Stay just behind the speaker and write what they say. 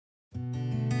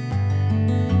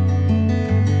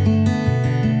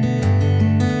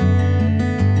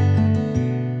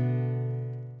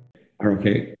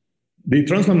Okay. The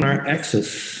Trnslaminar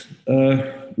Access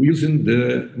using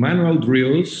the manual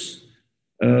drills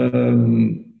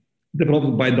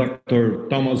developed by Dr.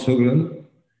 Thomas Hoogland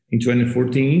in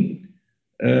 2014.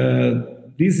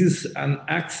 This is an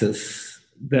access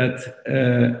that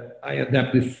I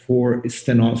adapted for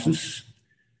stenosis.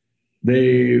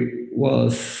 This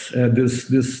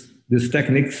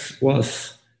techniques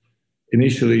was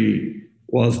initially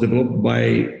developed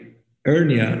by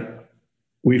hernia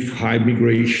with high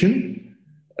migration,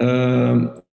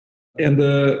 and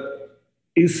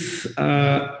is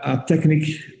a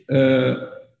technique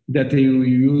that you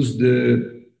use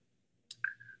to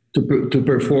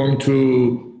perform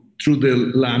through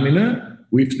the lamina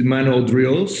with the manual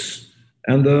drills,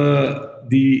 and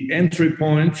the entry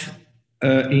point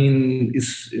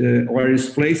where is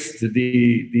placed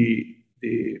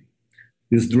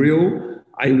this drill.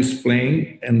 I will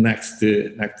explain in next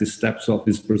steps of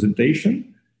this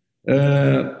presentation,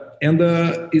 and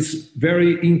it's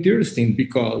very interesting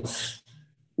because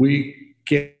we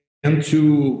can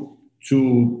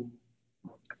to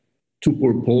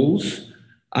propose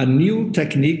a new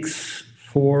techniques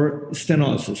for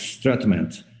stenosis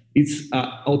treatment. It's an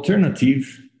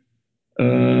alternative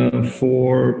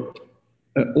for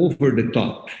over the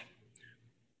top,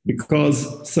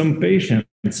 because some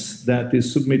patients that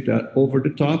is submitted over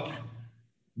the top,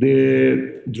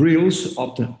 the drills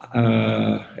of the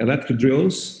electric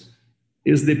drills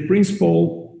is the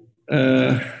principal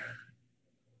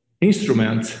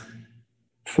instrument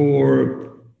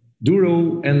for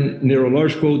dural and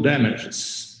neurological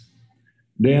damages.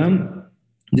 Then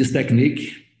this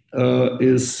technique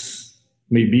is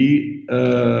maybe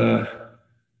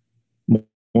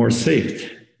more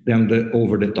safe than the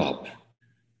over the top.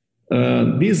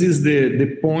 This is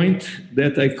the point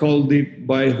that I call the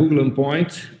by Hoogland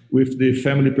point, with the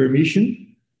family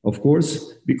permission, of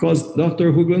course, because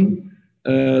Dr. Hoogland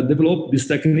developed this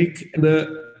technique, and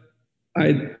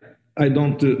I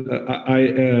don't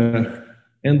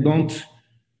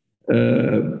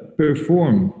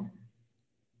perform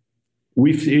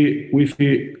with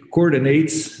the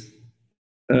coordinates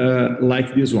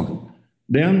like this one.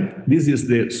 Then this is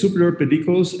the superior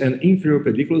pedicles and inferior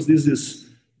pedicles. This is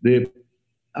the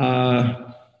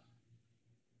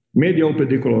medial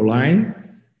pedicular line,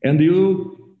 and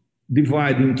you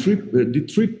divide into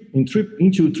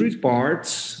three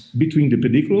parts between the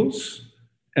pedicles,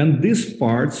 and these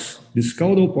parts, these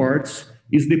caudal parts,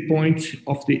 is the point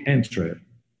of the entry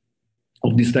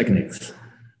of these techniques.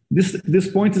 This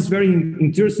point is very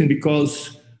interesting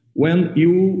because when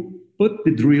you put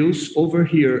the drills over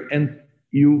here and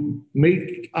you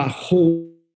make a hole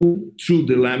through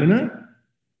the lamina,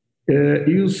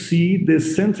 you see the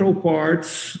central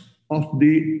parts of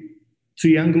the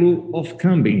triangle of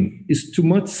Cambing. It's too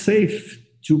much safe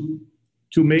to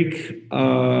make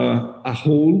a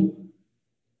hole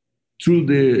through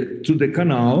the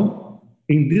canal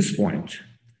in this point.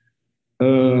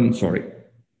 Sorry.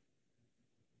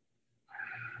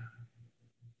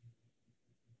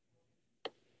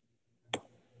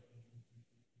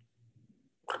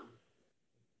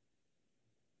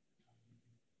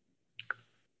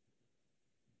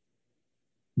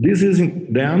 This is the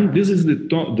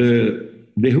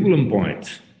Hoogland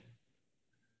point,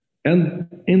 and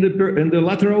in the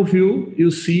lateral view you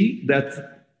see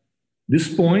that this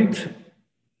point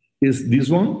is this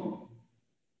one,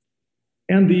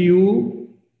 and you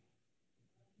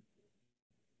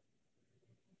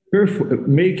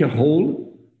make a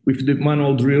hole with the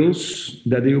manual drills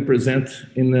that you present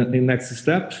in next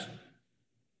steps,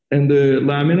 and the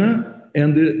lamina,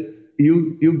 and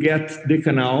you get the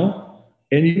canal.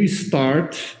 And you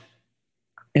start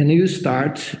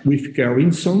with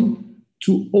Carrinson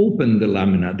to open the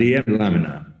lamina, the end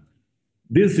lamina.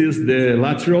 This is the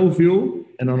lateral view,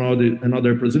 and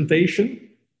another presentation.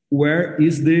 Where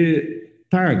is the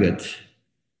target?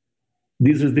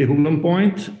 This is the Hoogland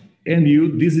point, and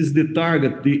this is the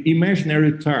target, the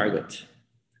imaginary target.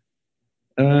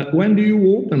 When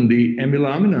you open the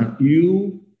emilamina,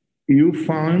 you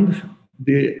find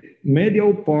the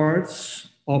medial parts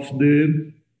of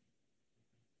the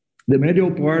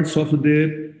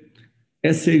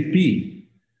SAP,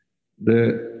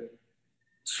 the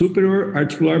superior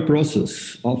articular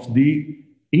process of the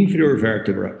inferior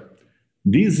vertebra.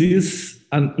 This is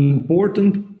an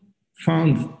important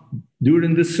found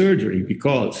during the surgery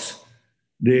because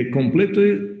the complete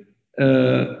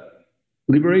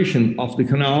liberation of the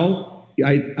canal,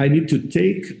 I need to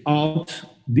take out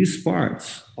these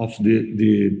parts of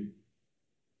the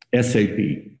SAP.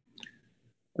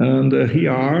 And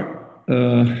here are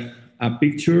a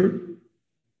picture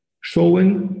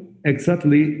showing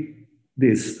exactly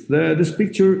This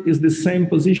picture is the same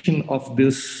position of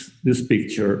this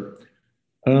picture.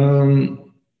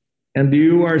 And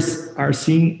you are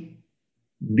seeing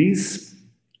this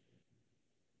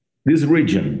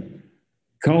region,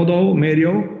 caudal,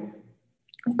 medial,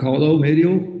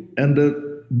 and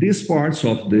these parts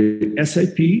of the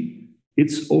SAP,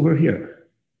 it's over here.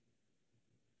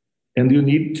 And you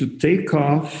need to take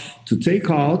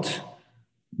out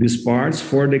these parts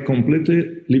for the complete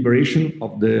liberation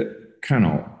of the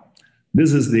canal.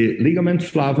 This is the ligament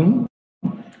flavum,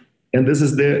 and this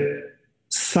is the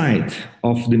side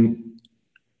of the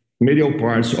medial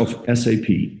parts of SAP.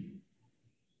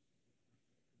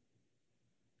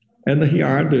 And here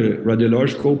are the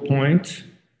radiological point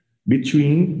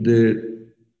between the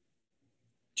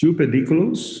two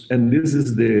pediculums, and this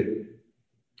is the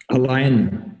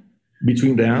line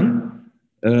between them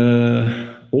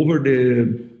over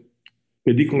the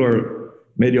pedicular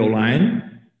medial line.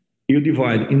 You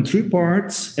divide in three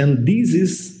parts, and this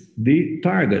is the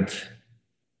target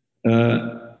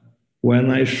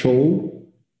when I show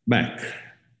back.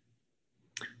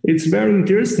 It's very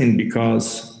interesting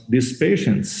because these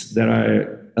patients that I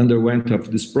underwent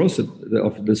of this process,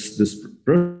 of this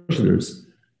procedures,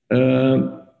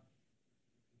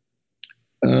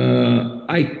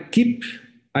 I keep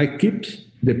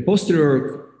the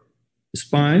posterior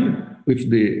spine with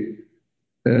the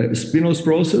spinous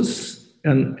process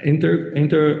and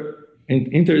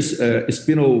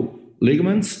interspinal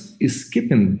ligaments is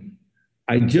skipping.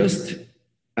 I just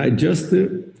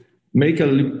make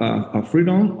a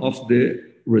freedom of the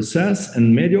recess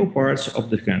and medial parts of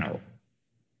the canal.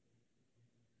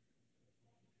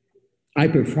 I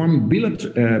perform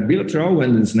bilateral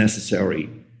when it's necessary.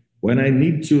 When I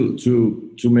need to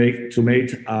make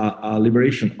a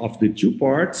liberation of the two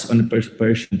parts on the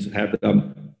patient to have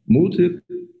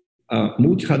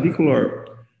multiradicular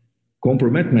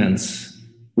compromittments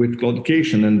with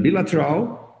claudication and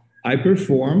bilateral, I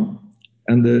perform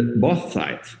on the both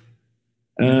sides.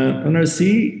 And I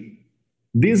see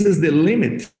this is the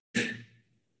limit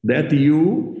that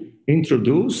you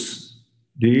introduce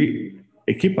the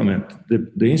equipment,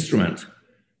 the instrument,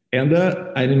 and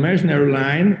an imaginary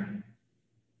line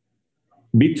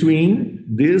between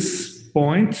this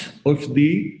point of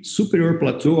the superior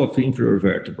plateau of the inferior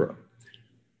vertebra.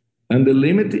 And the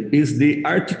limit is the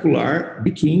articular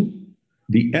between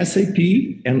the SAP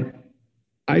and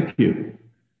IPU.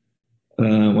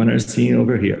 When I'm seeing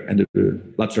over here, and the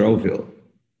lateral view.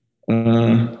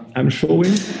 I'm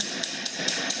showing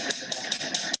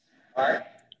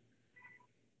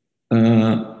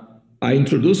I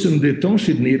introduce in the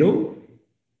township needle,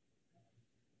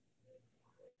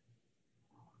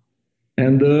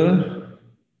 and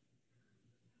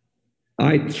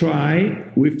I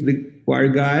try with the wire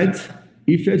guide.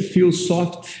 If it feels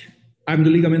soft, I'm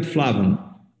the ligament flavum.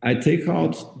 I take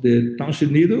out the township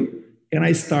needle and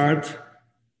I start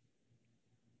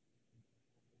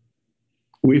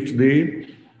with the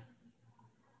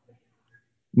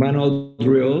manual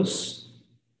drills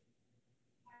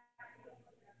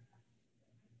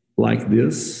like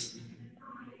this.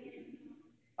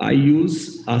 I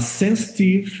use a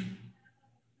sensitive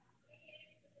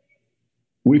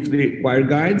with the wire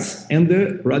guides and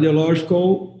the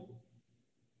radiological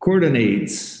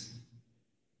coordinates.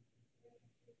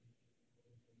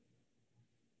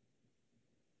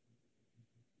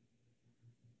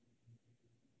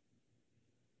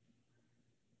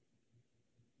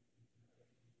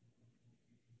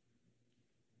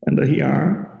 And here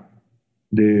are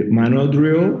the manual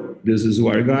drill. This is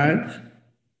wire guide.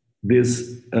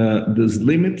 This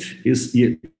limit is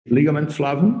ligament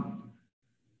flavum.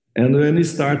 And when we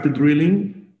start the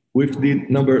drilling with the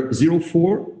number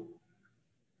 0.4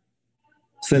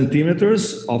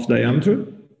 centimeters of diameter,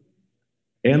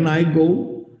 and I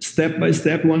go step by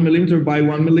step, 1 millimeter by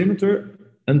 1 millimeter,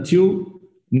 until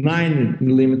 9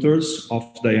 millimeters of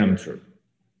diameter.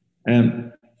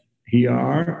 And here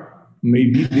are,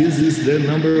 maybe this is the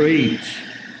number 8.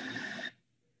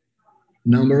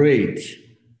 Number 8.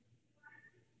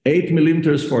 8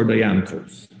 millimeters for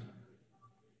diameters.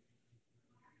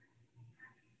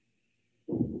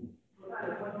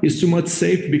 It's too much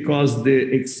safe because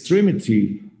the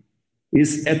extremity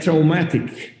is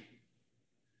atraumatic.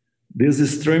 This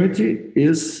extremity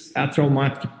is a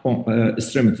traumatic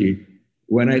extremity.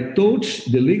 When I touch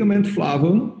the ligament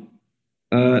flavum,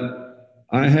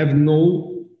 I have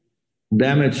no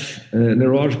damage,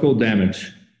 neurological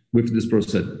damage with this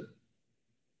procedure.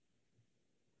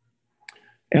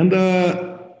 And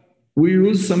we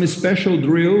use some special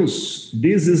drills.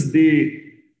 This is the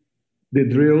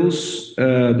drills,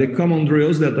 the common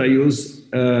drills that I use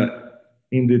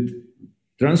in the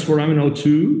transforaminal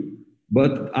 2,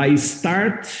 but I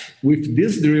start with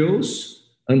these drills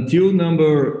until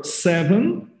number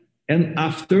 7, and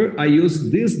after I use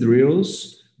these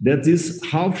drills, that is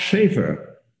half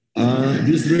shaver.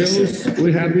 These drills,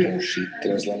 we have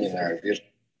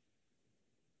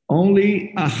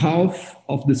only a half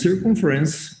of the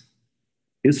circumference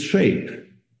is shape.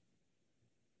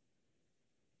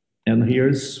 And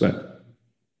here's sweat.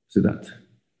 See that?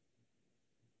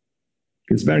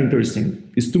 It's very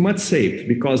interesting. It's too much safe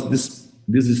because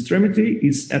this extremity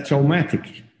is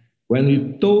atraumatic. When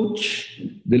you touch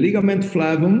the ligament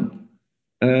flavum,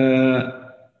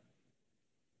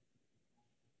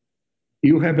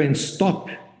 you have a stop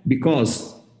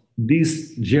because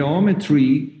this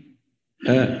geometry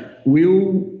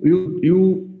will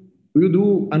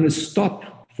do a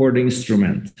stop for the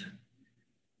instrument.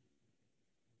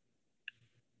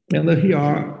 And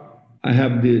here I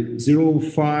have the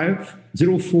 05,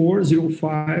 04,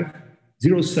 05,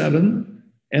 07,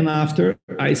 and after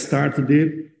I start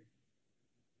the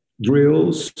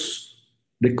drills,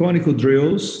 the conical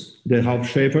drills, the half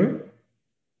shaver,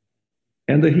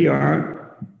 and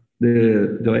here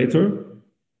the later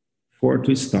for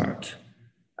to start.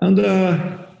 And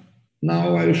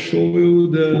now I'll show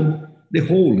you the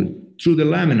hole through the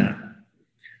lamina.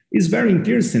 It's very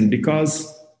interesting because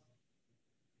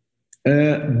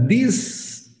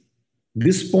this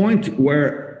point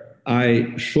where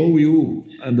I show you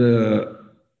in the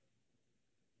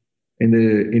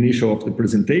initial of the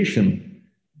presentation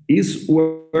is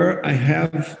where I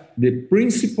have the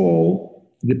principal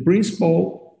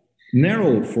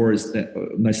narrow force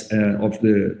of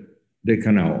the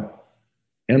canal.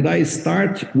 And I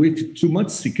start with too much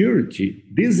security.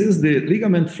 This is the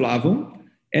ligament flavum,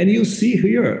 and you see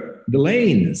here the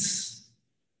lanes,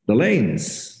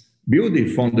 beauty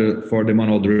for the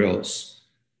manual drills.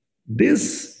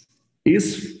 This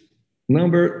is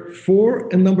number 4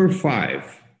 and number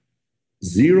 5,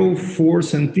 0.4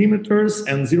 centimeters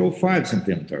and 0.5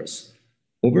 centimeters.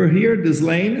 Over here, this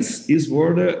lanes is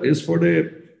for the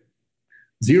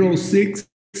 0.6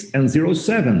 and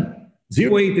 0.7.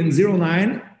 0.8 and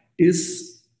 0.9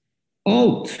 is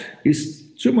out,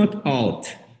 is too much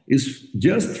out. It's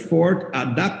just for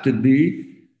adapted the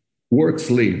work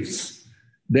sleeves.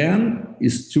 Then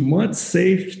it's too much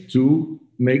safe to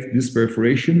make this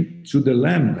perforation to the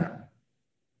lamina.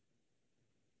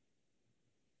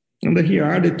 And here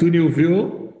are the two new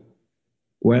view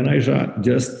when I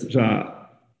just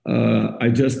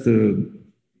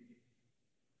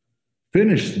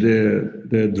finished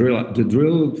the drill of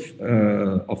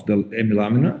the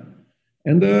lamina,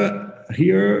 and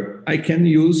here I can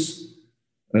use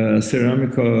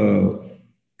ceramic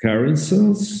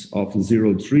carences of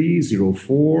 0.3,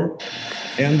 0.4,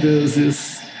 and this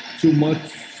is too much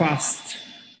fast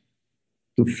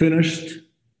to finish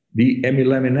the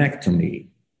hemilaminectomy.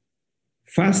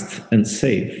 Fast and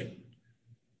safe.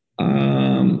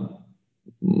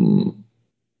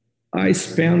 I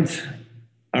spent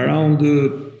around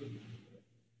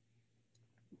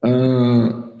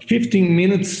 15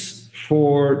 minutes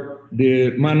for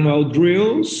the manual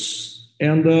drills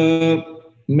and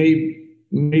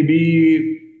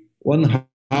maybe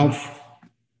 1/2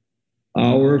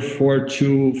 hour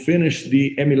to finish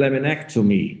the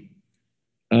hemilaminectomy.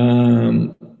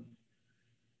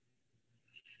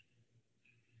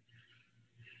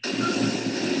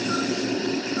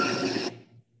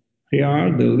 Here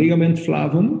are the ligament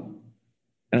flavum,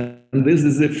 and this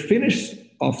is the finish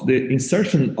of the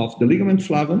insertion of the ligament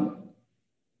flavum.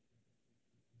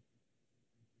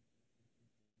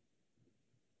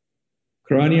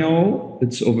 Cranial,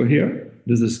 it's over here.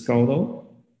 This is caudal.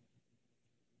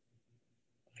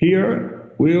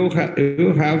 Here we'll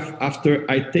have after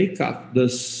I take off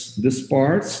this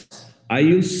parts, I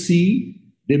will see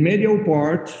the medial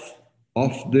part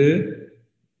of the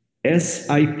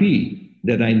SIP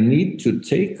that I need to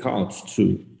take out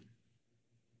too.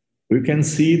 We can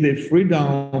see the free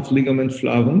down of ligament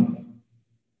flavum.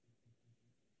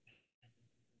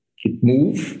 It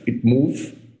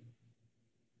move.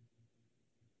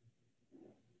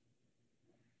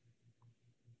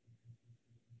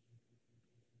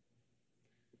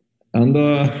 And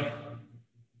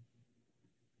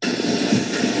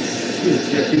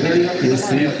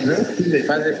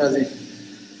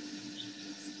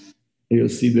you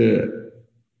see the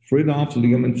freedom of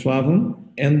ligament flavum.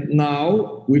 And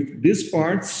now with these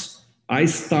parts, I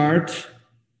start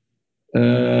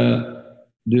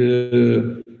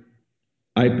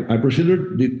I proceed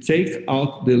to take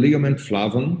out the ligament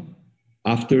flavum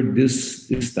after this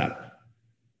step.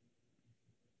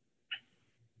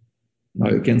 Now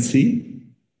you can see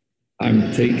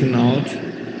I'm taking out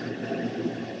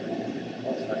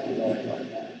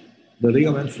the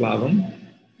ligament flavum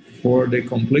for the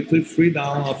completely free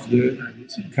down of the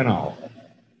canal.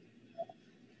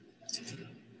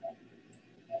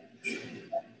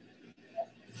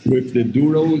 With the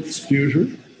dural exposure.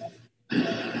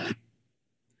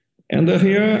 And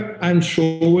here I'm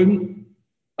showing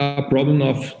a problem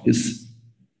of is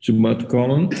too much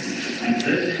common.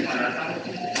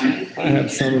 I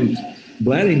have some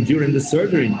bleeding during the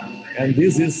surgery, and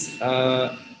this is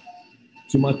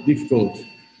too much difficult.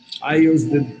 I use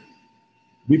the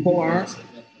bipolar.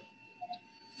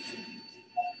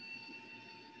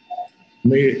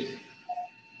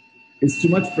 It's too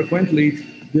much frequently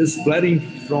this bleeding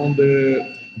from the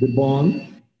bone.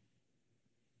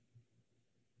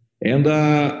 And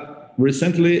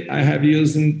recently I have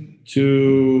used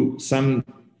to some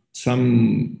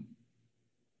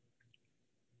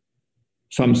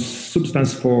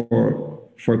substance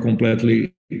for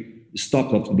completely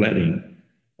stop of bleeding.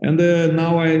 And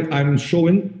now I'm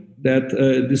showing that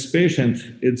this patient,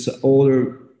 it's an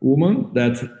older woman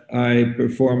that I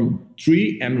perform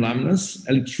 3 laminas,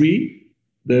 L3,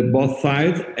 the both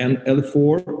side, and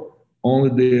L4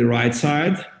 on the right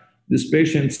side. This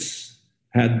patient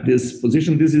had this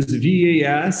position. This is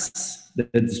VAS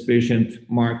that this patient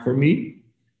marked for me.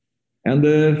 And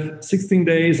 16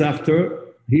 days after,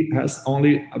 he has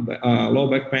only a low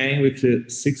back pain with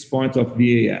 6 points of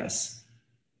VAS.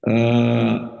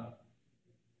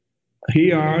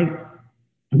 Here are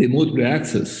the multiple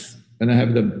access, and I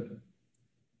have the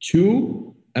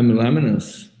 2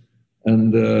 laminas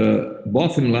and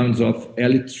both laminas of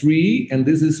L3, and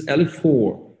this is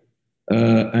L4.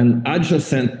 And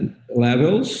adjacent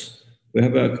levels, we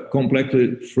have a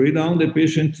completely free down. The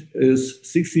patient is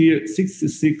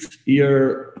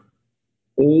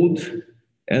 66-year-old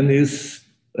and is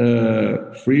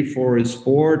free for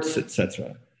sports,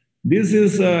 etc. This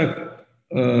is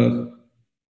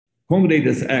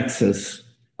accommodated access.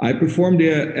 I performed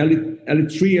the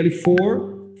L3,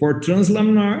 L4 for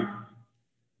translaminar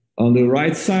on the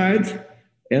right side,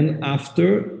 and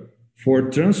after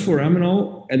for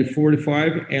transforaminal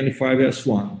L45 and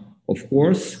L5S1. Of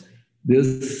course,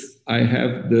 this I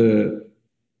have the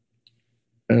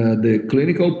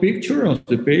clinical picture of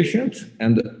the patient,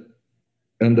 and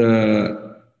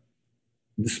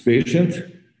this patient,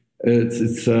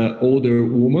 it's an older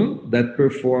woman that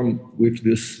performed with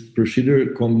this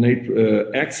procedure combined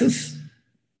access,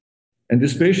 and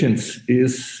this patient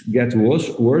is get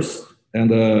worse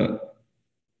and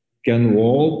can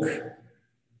walk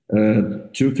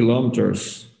 2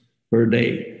 kilometers per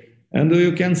day. And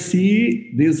you can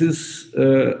see this is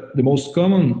the most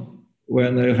common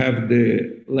when you have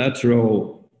the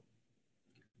lateral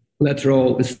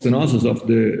stenosis of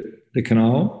the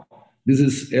canal. This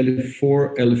is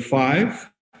L4, L5.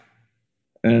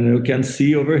 And you can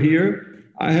see over here,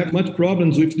 I have much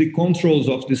problems with the controls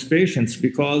of these patients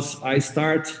because I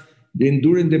start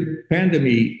during the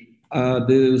pandemic,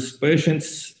 these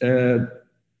patients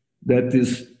that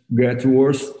is get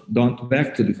worse, don't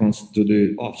back to the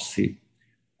office. You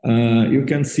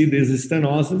can see this is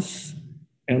stenosis,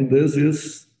 and this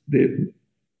is the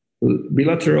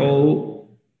bilateral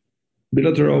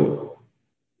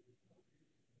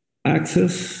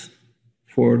access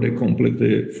for the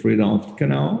completely free down of the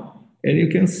canal. And you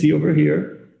can see over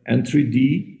here, and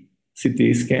 3D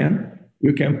CT scan,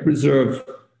 you can preserve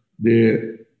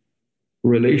the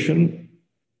relation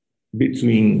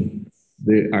between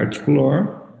the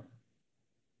articular,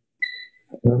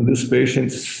 and this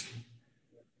patient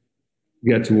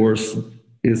gets worse,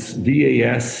 is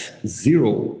VAS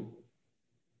 0.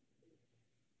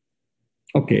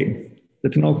 Okay,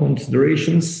 the final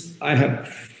considerations. I have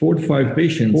 45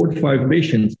 patients.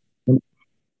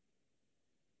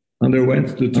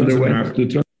 Underwent to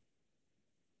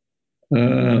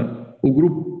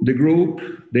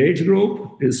the age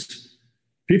group is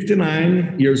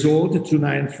 59 years old to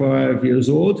 95 years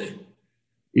old.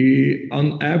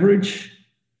 On average,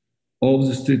 of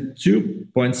the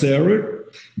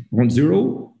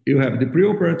 2.0, you have the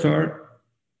preoperator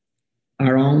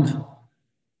around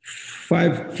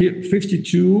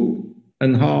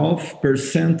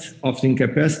 52.5% of the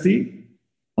incapacity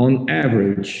on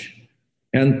average.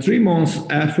 And 3 months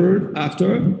after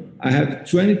I have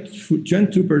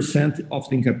 22% of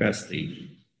the incapacity.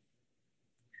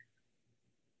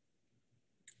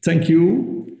 Thank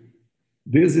you.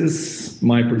 This is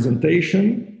my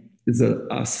presentation. It's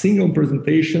a single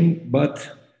presentation,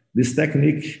 but this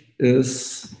technique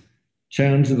is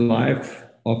changed the life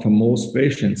of most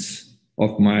patients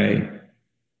of my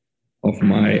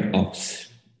office.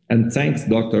 And thanks,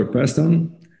 Dr.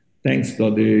 Preston. thanks to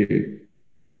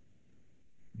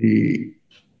the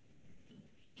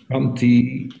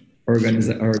committee,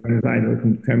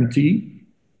 organizing committee.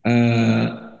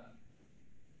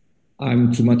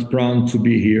 I'm too much proud to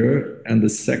be here. And the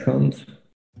second,